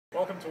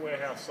Welcome to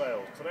Warehouse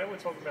Sales. Today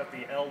we're talking about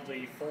the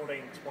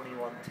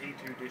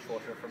LD-1421T2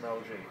 dishwasher from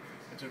LG.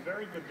 It's a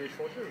very good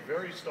dishwasher,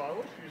 very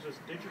stylish, uses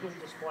digital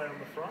display on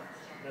the front,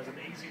 and has an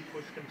easy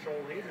push control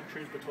here to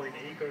choose between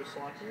eco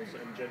cycles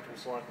and gentle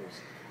cycles.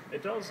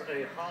 It does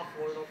a half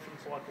load option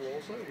cycle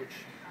also, which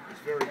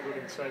is very good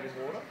in saving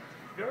water.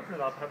 If you open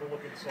it up, have a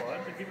look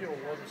inside, to give you a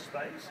lot of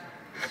space.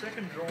 The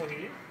second drawer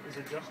here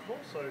is adjustable,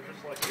 so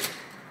just like this,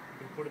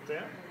 you can put it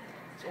down.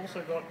 It's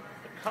also got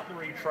a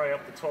cutlery tray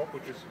up the top,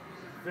 which is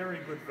very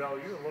good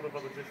value. A lot of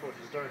other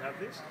dishwashers don't have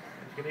this,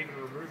 and you can even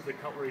remove the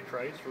cutlery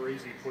trays for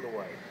easy put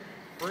away.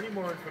 For any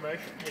more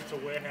information, head to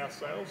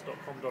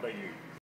warehousesales.com.au.